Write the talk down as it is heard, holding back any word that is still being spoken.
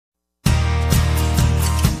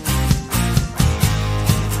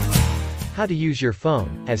How to use your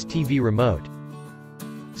phone as TV remote.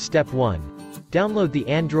 Step 1. Download the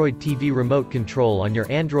Android TV remote control on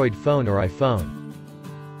your Android phone or iPhone.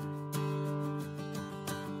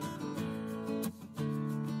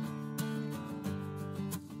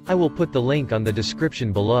 I will put the link on the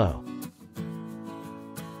description below.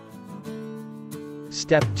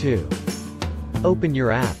 Step 2. Open your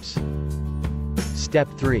apps. Step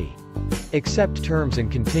 3. Accept terms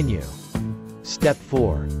and continue. Step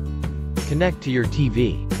 4. Connect to your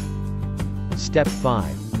TV. Step 5.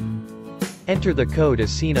 Enter the code as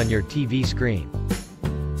seen on your TV screen.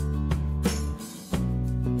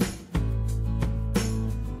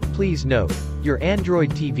 Please note, your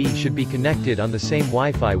Android TV should be connected on the same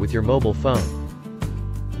Wi-Fi with your mobile phone.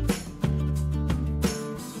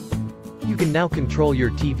 You can now control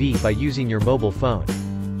your TV by using your mobile phone.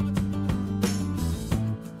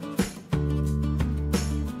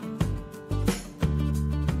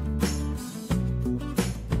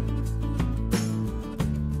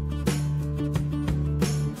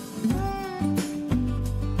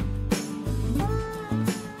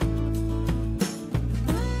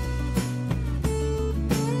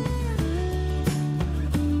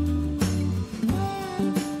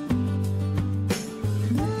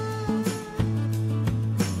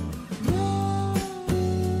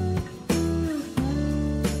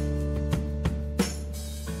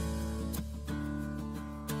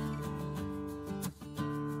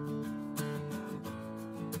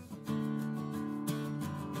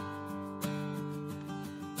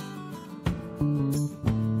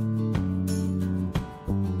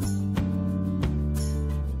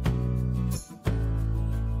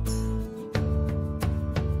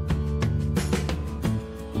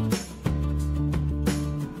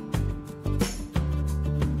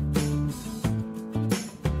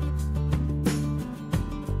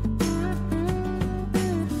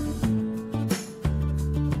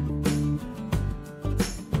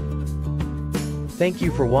 Thank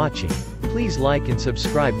you for watching. Please like and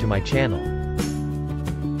subscribe to my channel.